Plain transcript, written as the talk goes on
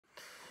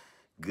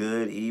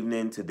Good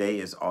evening. Today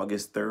is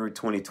August 3rd,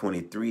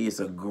 2023. It's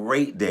a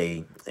great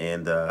day,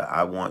 and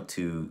I want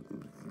to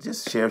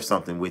just share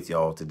something with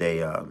y'all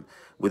today.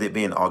 With it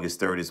being August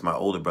 3rd, it's my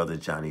older brother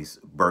Johnny's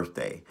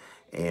birthday,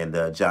 and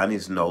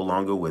Johnny's no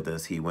longer with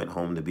us. He went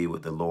home to be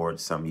with the Lord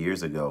some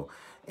years ago,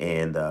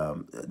 and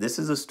this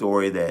is a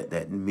story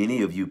that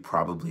many of you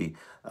probably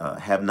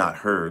have not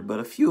heard,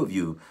 but a few of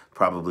you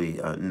probably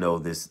know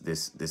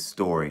this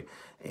story.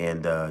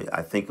 And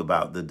I think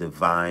about the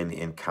divine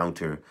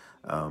encounter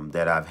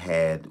that I've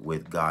had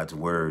with God's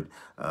word,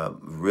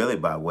 really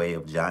by way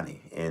of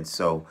Johnny. And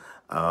so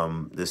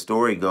the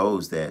story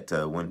goes that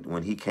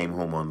when he came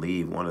home on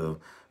leave, one of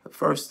the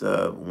first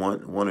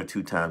one or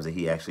two times that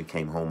he actually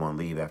came home on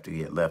leave after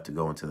he had left to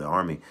go into the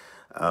army,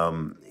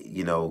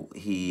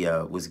 he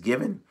was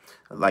given,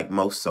 like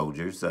most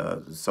soldiers,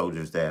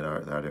 soldiers that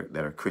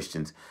are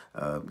Christians,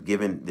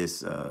 given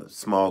this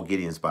small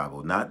Gideon's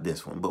Bible, not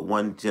this one, but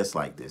one just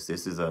like this.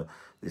 This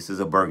is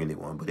a burgundy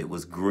one, but it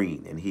was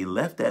green, and he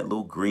left that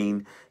little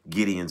green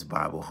Gideon's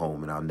Bible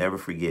home, and I'll never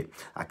forget.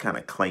 I kind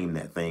of claimed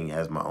that thing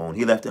as my own.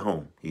 He left it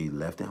home. He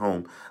left it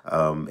home,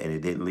 and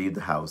it didn't leave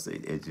the house.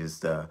 It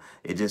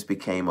just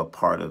became a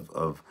part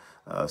of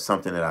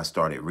something that I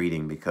started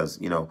reading because,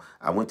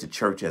 I went to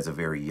church as a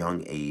very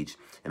young age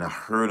and I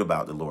heard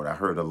about the Lord. I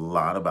heard a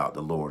lot about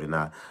the Lord, and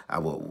I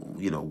would,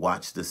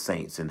 watch the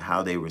saints and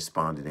how they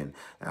responded. And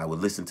I would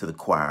listen to the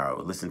choir. I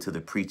would listen to the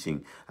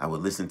preaching. I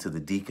would listen to the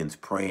deacons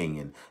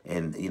praying.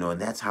 And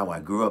that's how I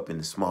grew up in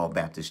the small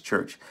Baptist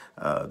church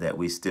that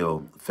we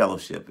still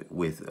fellowship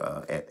with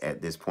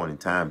at this point in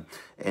time.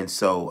 And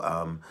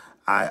so,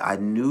 I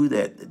knew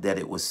that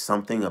it was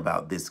something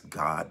about this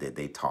God that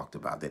they talked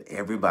about, that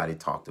everybody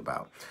talked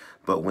about.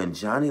 But when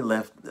Johnny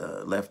left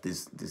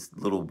this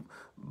little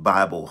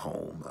Bible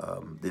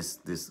home,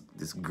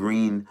 this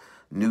green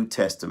New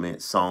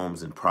Testament,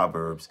 Psalms and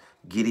Proverbs,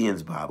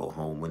 Gideon's Bible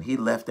home, when he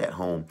left that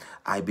home,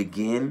 I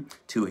began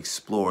to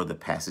explore the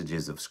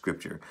passages of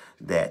Scripture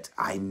that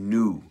I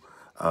knew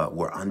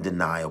were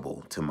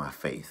undeniable to my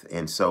faith.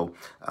 And so,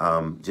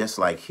 just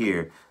like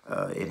here,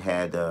 it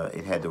had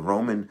the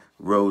Roman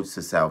roads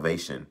to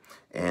salvation,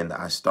 and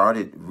I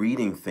started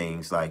reading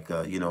things like,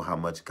 how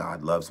much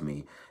God loves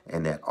me,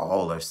 and that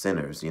all are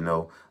sinners.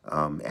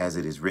 As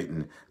it is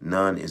written,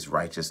 none is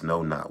righteous,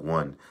 no, not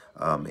one.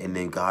 And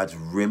then God's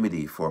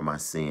remedy for my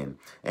sin,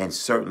 and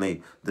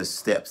certainly the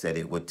steps that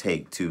it would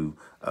take to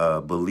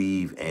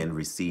believe and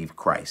receive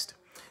Christ.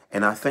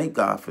 And I thank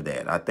God for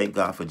that. I thank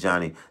God for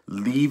Johnny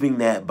leaving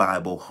that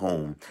Bible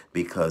home,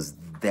 because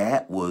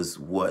that was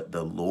what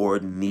the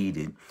Lord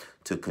needed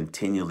to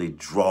continually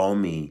draw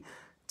me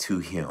to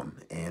him.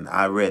 And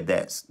I read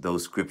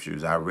those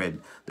scriptures. I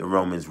read the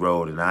Romans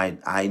Road, and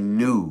I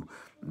knew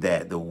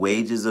that the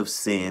wages of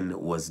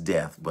sin was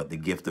death, but the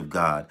gift of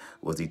God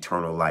was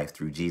eternal life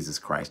through Jesus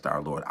Christ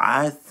our Lord.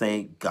 I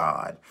thank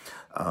God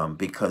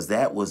because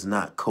that was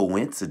not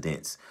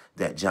coincidence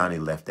that Johnny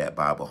left that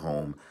Bible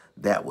home.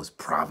 That was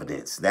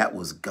providence. That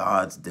was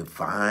God's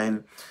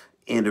divine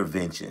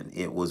intervention.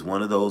 It was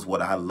one of those,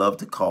 what I love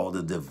to call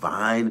the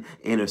divine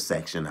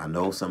intersection. I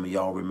know some of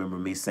y'all remember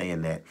me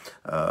saying that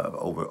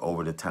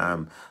over the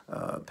time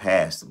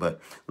past,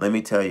 but let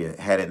me tell you,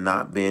 had it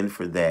not been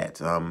for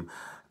that,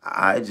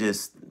 I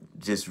just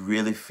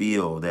really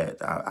feel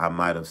that I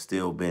might have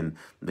still been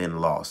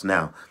lost.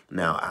 Now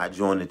I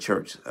joined the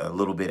church a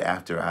little bit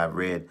after I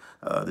read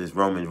this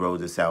Romans Road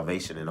to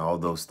Salvation and all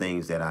those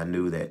things that I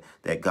knew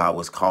that God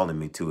was calling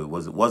me to. It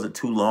wasn't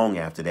too long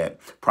after that,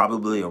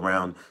 probably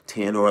around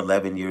 10 or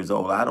 11 years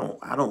old. I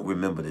don't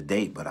remember the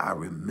date, but I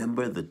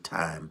remember the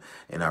time,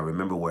 and I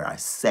remember where I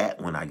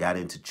sat when I got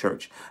into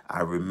church.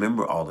 I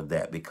remember all of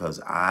that because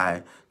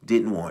I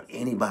didn't want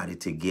anybody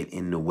to get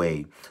in the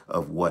way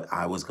of what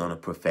I was going to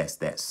profess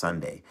that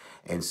Sunday.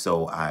 And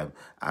so I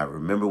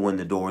remember when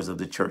the doors of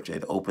the church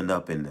had opened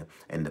up, and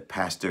the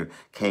pastor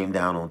came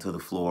down onto the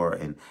floor,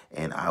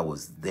 and I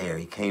was there.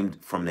 He came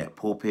from that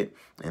pulpit,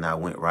 and I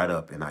went right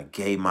up and I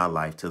gave my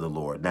life to the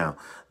Lord. Now,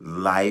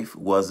 life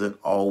wasn't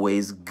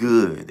always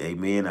good.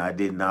 Amen. I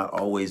did not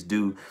always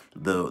do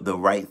the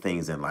right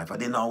things in life. I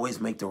didn't always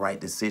make the right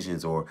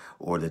decisions or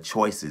the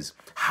choices.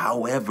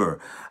 However,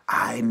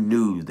 I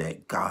knew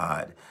that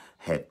God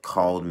had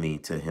called me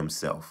to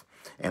himself.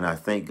 And I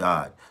thank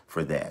God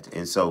for that.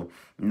 And so,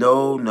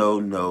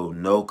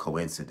 no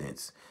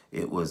coincidence.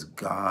 It was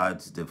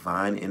God's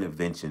divine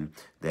intervention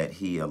that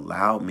he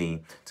allowed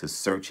me to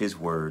search his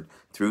word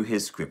through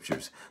his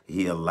scriptures.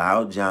 He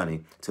allowed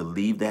Johnny to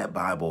leave that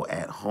Bible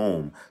at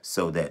home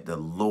so that the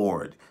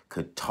Lord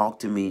could talk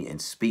to me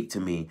and speak to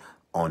me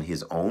on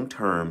his own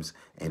terms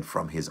and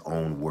from his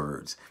own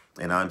words.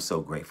 And I'm so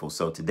grateful.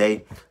 So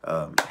today,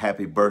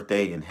 happy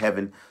birthday in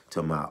heaven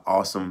to my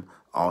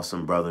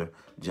awesome brother,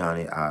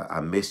 Johnny.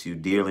 I miss you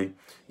dearly.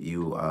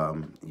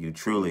 You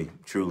truly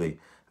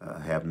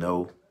have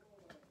no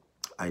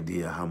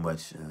idea how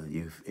much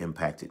you've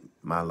impacted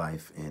my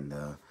life, and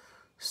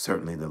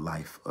certainly the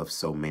life of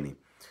so many.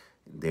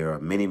 There are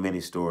many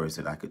stories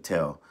that I could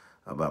tell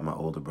about my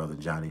older brother,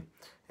 Johnny,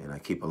 and I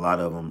keep a lot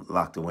of them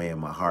locked away in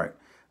my heart.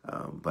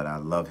 but I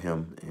love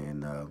him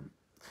and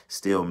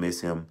still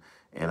miss him.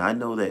 And I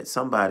know that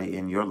somebody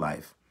in your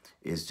life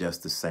is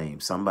just the same.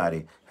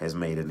 Somebody has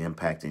made an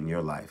impact in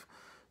your life.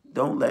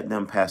 Don't let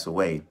them pass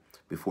away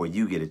before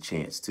you get a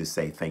chance to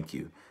say thank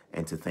you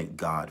and to thank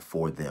God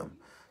for them.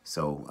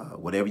 So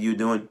whatever you're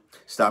doing,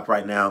 stop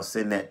right now,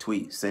 send that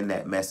tweet, send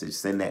that message,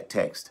 send that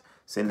text,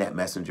 send that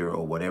messenger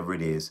or whatever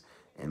it is,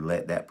 and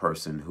let that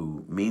person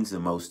who means the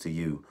most to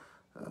you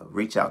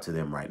reach out to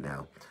them right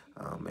now.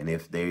 And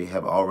if they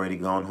have already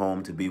gone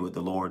home to be with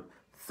the Lord,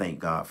 thank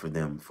God for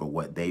them for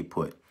what they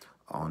put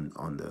on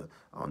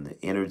the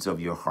innards of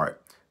your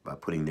heart by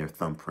putting their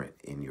thumbprint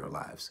in your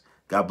lives.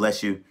 God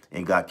bless you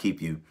and God keep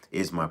you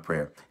is my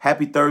prayer.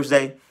 Happy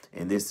Thursday.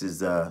 And this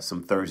is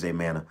some Thursday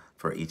manna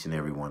for each and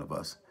every one of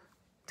us.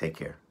 Take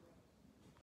care.